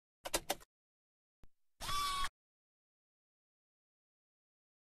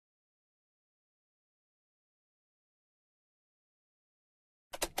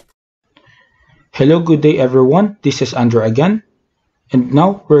Hello, good day everyone, this is Andrew again, and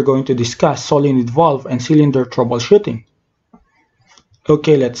now we're going to discuss solenoid valve and cylinder troubleshooting.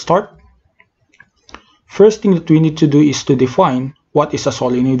 Okay, let's start. First thing that we need to do is to define what is a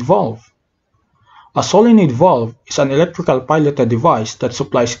solenoid valve. A solenoid valve is an electrical piloted device that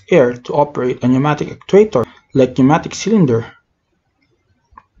supplies air to operate a pneumatic actuator like pneumatic cylinder.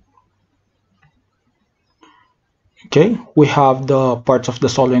 Okay, we have the parts of the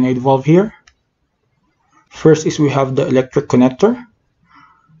solenoid valve here. First is we have the electric connector.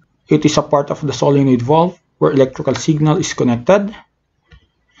 It is a part of the solenoid valve where electrical signal is connected.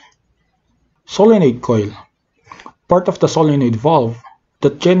 Solenoid coil, part of the solenoid valve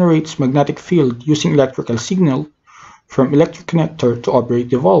that generates magnetic field using electrical signal from electric connector to operate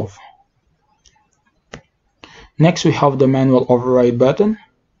the valve. Next we have the manual override button.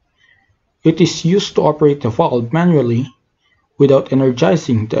 It is used to operate the valve manually without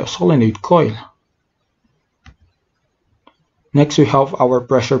energizing the solenoid coil. Next we have our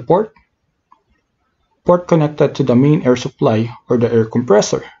pressure port connected to the main air supply or the air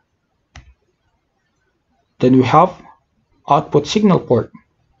compressor. Then we have output signal port.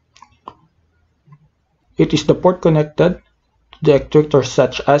 It is the port connected to the actuators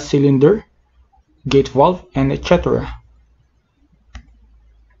such as cylinder, gate valve, and etc.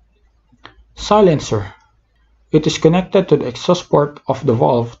 Silencer. It is connected to the exhaust port of the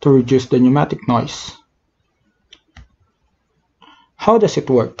valve to reduce the pneumatic noise. How does it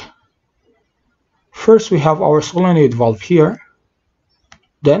work? First we have our solenoid valve here.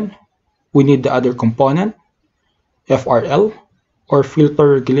 Then we need the other component, FRL or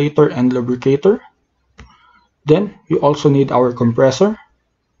filter regulator and lubricator. Then we also need our compressor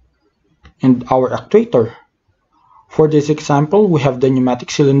and our actuator. For this example, we have the pneumatic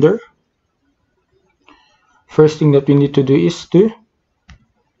cylinder. First thing that we need to do is to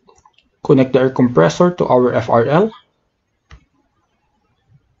connect the air compressor to our FRL.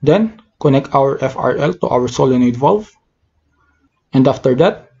 Then connect our FRL to our solenoid valve. And after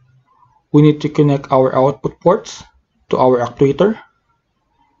that, we need to connect our output ports to our actuator.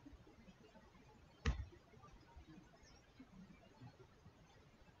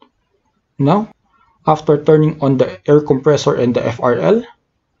 Now, after turning on the air compressor and the FRL,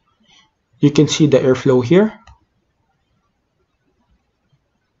 you can see the airflow here.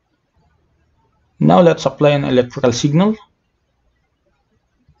 Now let's apply an electrical signal.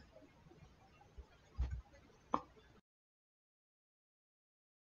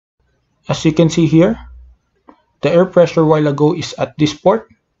 As you can see here, the air pressure while ago is at this port,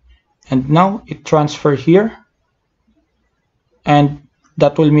 and now it transfers here, and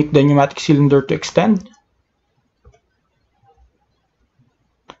that will make the pneumatic cylinder to extend,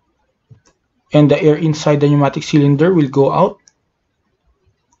 and the air inside the pneumatic cylinder will go out,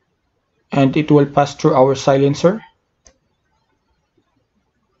 and it will pass through our silencer.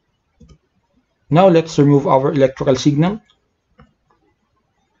 Now let's remove our electrical signal.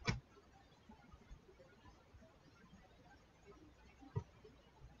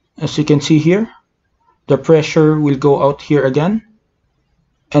 As you can see here, the pressure will go out here again,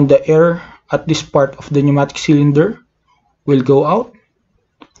 and the air at this part of the pneumatic cylinder will go out,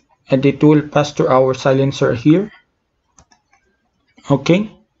 and it will pass through our silencer here. Okay,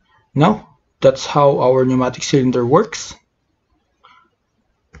 now that's how our pneumatic cylinder works.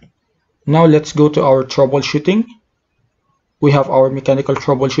 Now let's go to our troubleshooting. We have our mechanical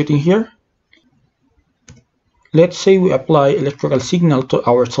troubleshooting here. Let's say we apply electrical signal to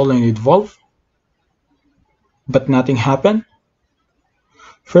our solenoid valve, but nothing happened.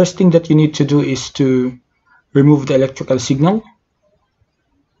 First thing that you need to do is to remove the electrical signal.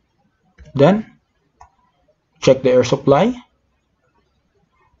 Then check the air supply.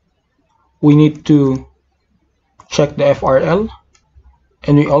 We need to check the FRL,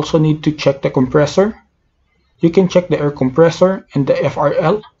 and we also need to check the compressor. You can check the air compressor and the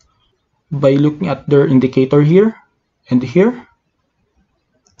FRL by looking at their indicator here and here.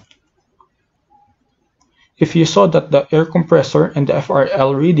 If you saw that the air compressor and the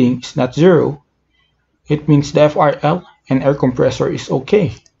FRL reading is not 0, it means the FRL and air compressor is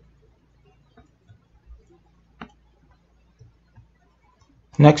okay.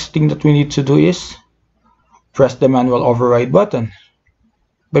 Next thing that we need to do is press the manual override button.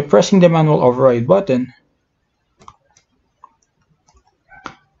 By pressing the manual override button,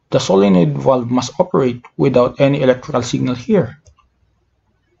 the solenoid valve must operate without any electrical signal here.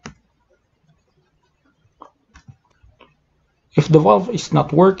 If the valve is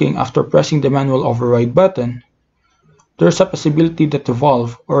not working after pressing the manual override button, there's a possibility that the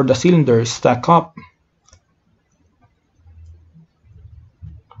valve or the cylinder is stuck up.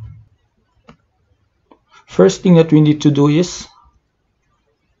 First thing that we need to do is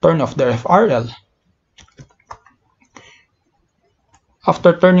turn off the FRL.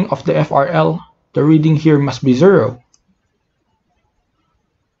 After turning off the FRL, the reading here must be 0.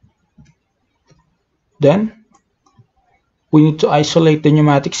 Then, we need to isolate the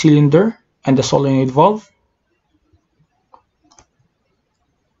pneumatic cylinder and the solenoid valve.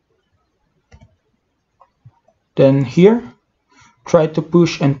 Then here, try to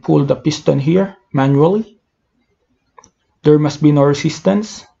push and pull the piston here manually. There must be no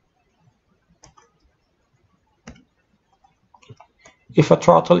resistance. If a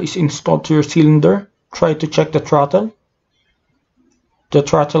throttle is installed to your cylinder, try to check the throttle. The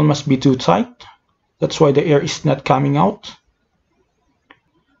throttle must be too tight. That's why the air is not coming out.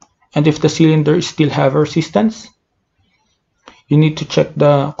 And if the cylinder still have resistance, you need to check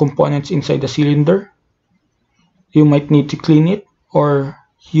the components inside the cylinder. You might need to clean it, or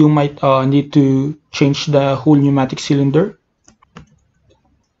you might need to change the whole pneumatic cylinder.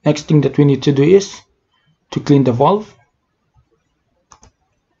 Next thing that we need to do is to clean the valve.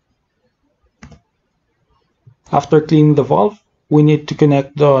 After cleaning the valve, we need to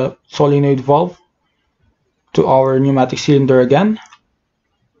connect the solenoid valve to our pneumatic cylinder again.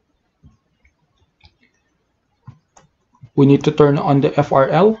 We need to turn on the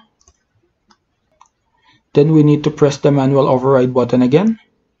FRL. Then we need to press the manual override button again.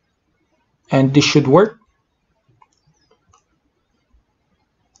 And this should work.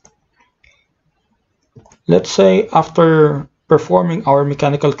 Let's say after performing our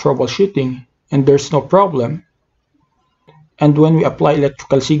mechanical troubleshooting and there's no problem, and when we apply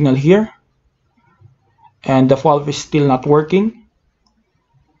electrical signal here and the valve is still not working,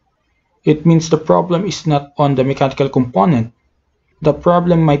 it means the problem is not on the mechanical component. The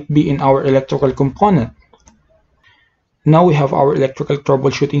problem might be in our electrical component. Now we have our electrical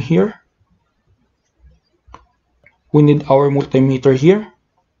troubleshooting here. We need our multimeter here.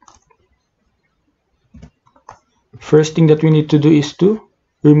 First thing that we need to do is to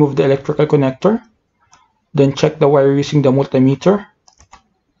remove the electrical connector. Then check the wire using the multimeter.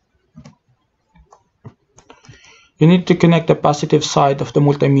 You need to connect the positive side of the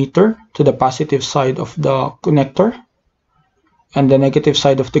multimeter to the positive side of the connector, and the negative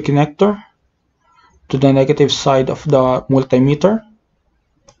side of the connector to the negative side of the multimeter.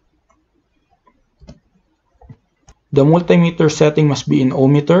 The multimeter setting must be in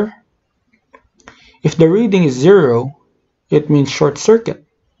ohmmeter. If the reading is 0, it means short circuit.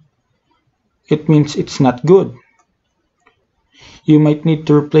 It means it's not good. You might need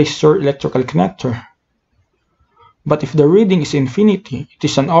to replace your electrical connector. But if the reading is infinity, it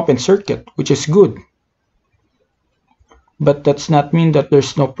is an open circuit, which is good. But that's not mean that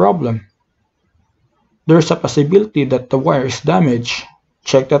there's no problem. There's a possibility that the wire is damaged.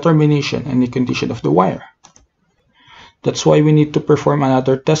 Check the termination and the condition of the wire. That's why we need to perform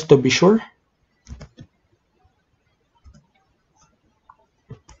another test to be sure.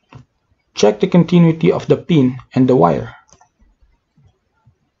 Check the continuity of the pin and the wire.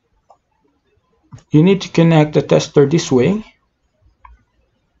 You need to connect the tester this way.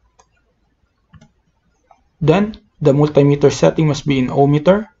 Then, the multimeter setting must be in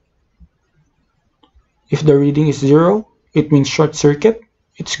ohmmeter. If the reading is 0, it means short circuit.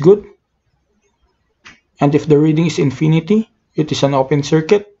 It's good. And if the reading is infinity, it is an open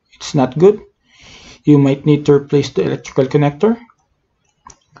circuit. It's not good. You might need to replace the electrical connector.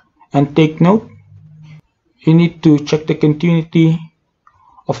 And take note, you need to check the continuity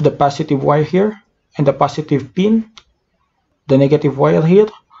of the positive wire here and the positive pin, the negative wire here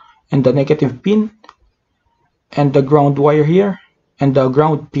and the negative pin, and the ground wire here and the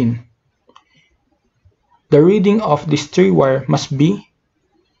ground pin. The reading of this 3 wire must be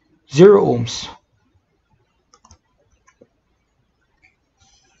 0 ohms.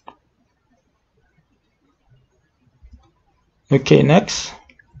 Okay, next.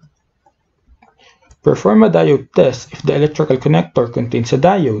 Perform a diode test if the electrical connector contains a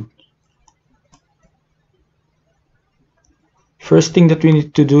diode. First thing that we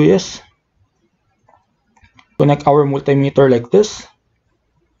need to do is connect our multimeter like this.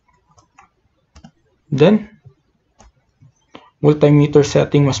 Then, multimeter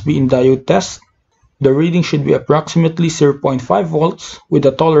setting must be in diode test. The reading should be approximately 0.5 volts with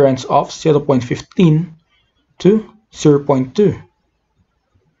a tolerance of 0.15 to 0.2.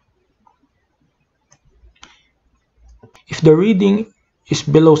 If the reading is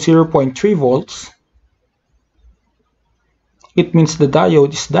below 0.3 volts, it means the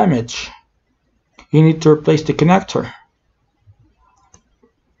diode is damaged. You need to replace the connector.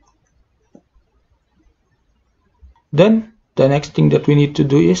 Then, the next thing that we need to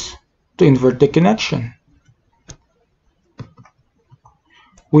do is to invert the connection.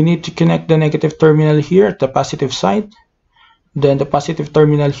 We need to connect the negative terminal here at the positive side, then the positive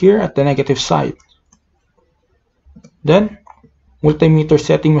terminal here at the negative side. Then, multimeter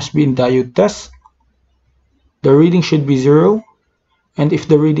setting must be in diode test. The reading should be 0, and if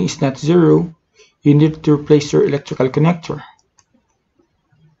the reading is not 0, you need to replace your electrical connector.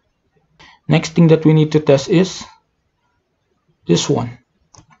 Next thing that we need to test is this one.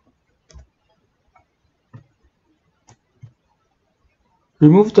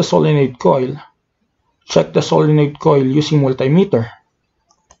 Remove the solenoid coil. Check the solenoid coil using multimeter.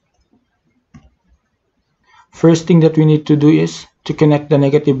 First thing that we need to do is to connect the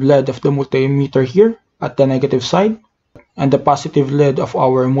negative lead of the multimeter here at the negative side and the positive lead of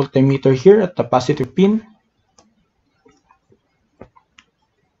our multimeter here at the positive pin.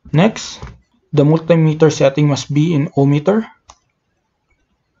 Next, the multimeter setting must be in ohmmeter.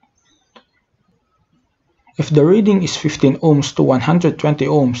 If the reading is 15 ohms to 120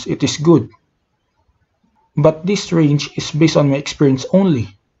 ohms, it is good. But this range is based on my experience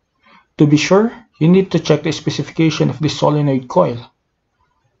only. To be sure, you need to check the specification of the solenoid coil.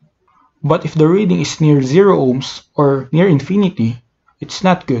 But if the reading is near 0 ohms or near infinity, it's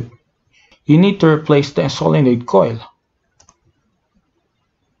not good. You need to replace the solenoid coil.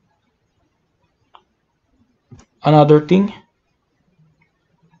 Another thing,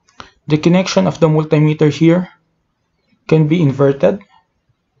 the connection of the multimeter here can be inverted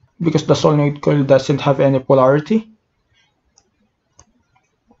because the solenoid coil doesn't have any polarity.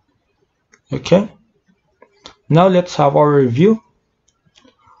 Okay, now let's have our review.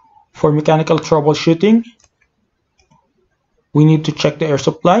 For mechanical troubleshooting, we need to check the air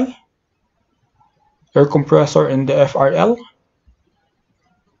supply, air compressor, and the FRL.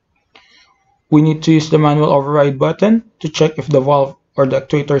 We need to use the manual override button to check if the valve or the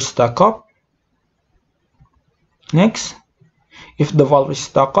actuator is stuck up. Next, if the valve is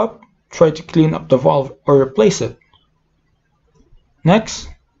stuck up, try to clean up the valve or replace it. Next,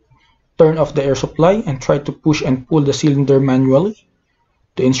 turn off the air supply and try to push and pull the cylinder manually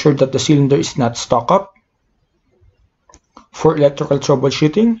to ensure that the cylinder is not stuck up. For electrical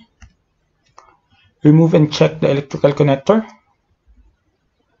troubleshooting, remove and check the electrical connector.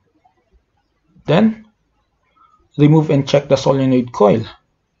 Then, remove and check the solenoid coil.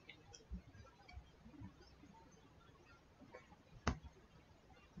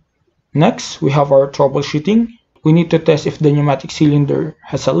 Next, we have our troubleshooting. We need to test if the pneumatic cylinder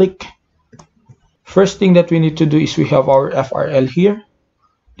has a leak. First thing that we need to do is we have our FRL here.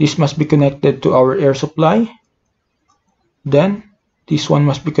 This must be connected to our air supply. Then, this one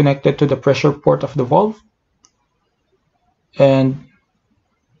must be connected to the pressure port of the valve. And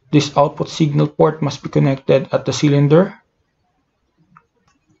this output signal port must be connected at the cylinder.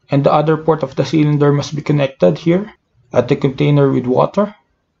 And the other port of the cylinder must be connected here at the container with water.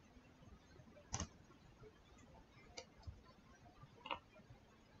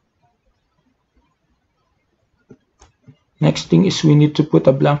 Next thing is we need to put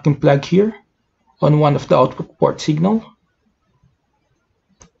a blanking plug here on one of the output port signal.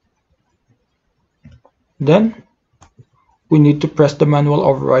 Then, we need to press the manual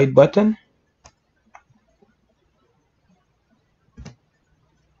override button.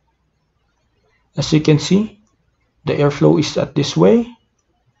 As you can see, the airflow is at this way.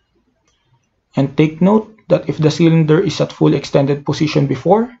 And take note that if the cylinder is at full extended position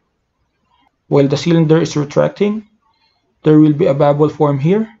before, while the cylinder is retracting, there will be a bubble form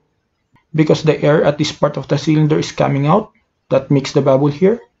here because the air at this part of the cylinder is coming out. That makes the bubble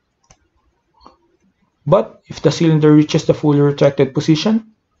here. But if the cylinder reaches the fully retracted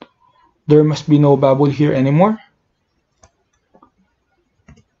position, there must be no bubble here anymore.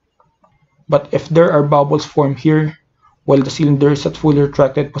 But if there are bubbles formed here while the cylinder is at fully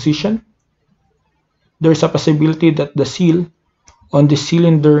retracted position, there is a possibility that the seal on the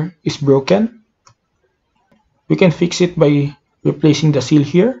cylinder is broken. We can fix it by replacing the seal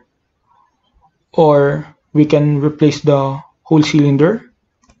here, or we can replace the whole cylinder.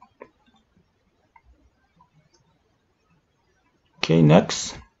 Okay,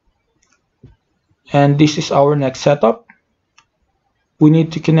 next. And this is our next setup. We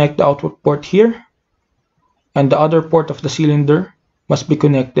need to connect the output port here, and the other port of the cylinder must be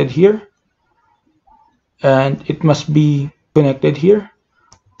connected here, and it must be connected here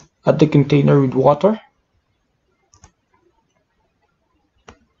at the container with water.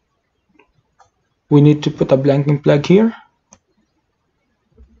 We need to put a blanking plug here.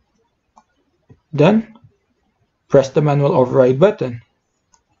 Then, press the manual override button.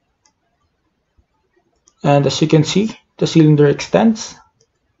 And as you can see, the cylinder extends.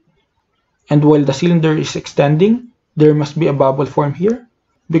 And while the cylinder is extending, there must be a bubble form here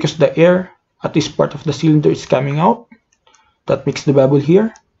because the air at this part of the cylinder is coming out. That makes the bubble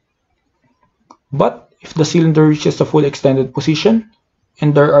here. But if the cylinder reaches the full extended position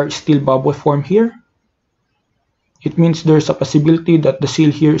and there are still bubble formed here, it means there's a possibility that the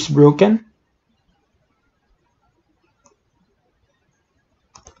seal here is broken.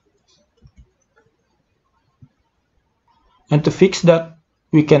 And to fix that,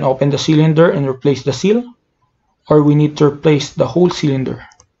 we can open the cylinder and replace the seal, or we need to replace the whole cylinder.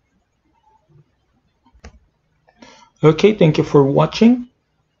 Okay, thank you for watching.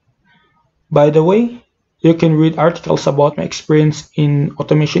 By the way, you can read articles about my experience in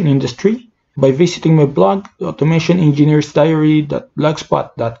automation industry by visiting my blog,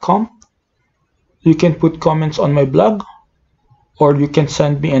 automationengineersdiary.blogspot.com. You can put comments on my blog, or you can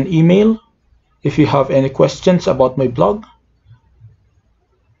send me an email if you have any questions about my blog.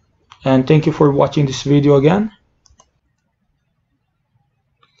 And thank you for watching this video again.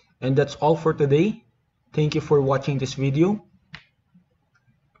 And that's all for today. Thank you for watching this video.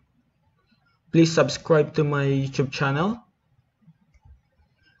 Please subscribe to my YouTube channel.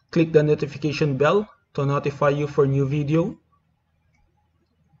 Click the notification bell to notify you for new video.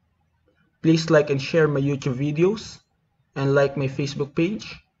 Please like and share my YouTube videos and like my Facebook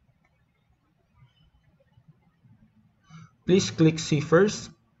page. Please click see first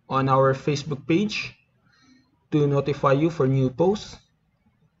on our Facebook page to notify you for new posts.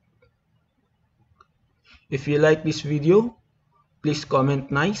 If you like this video, please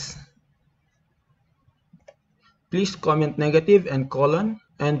comment nice. Please comment negative and colon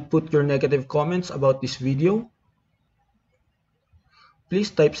and put your negative comments about this video.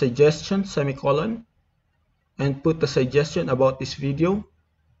 Please type suggestion semicolon and put the suggestion about this video.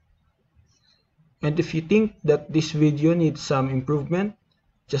 And if you think that this video needs some improvement,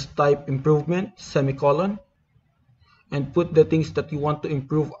 just type improvement semicolon and put the things that you want to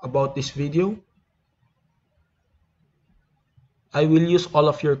improve about this video. I will use all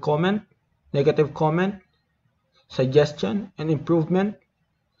of your comment, negative comment, suggestion, and improvement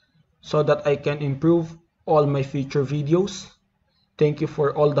so that I can improve all my future videos. Thank you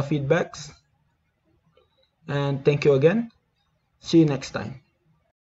for all the feedbacks. And thank you again. See you next time.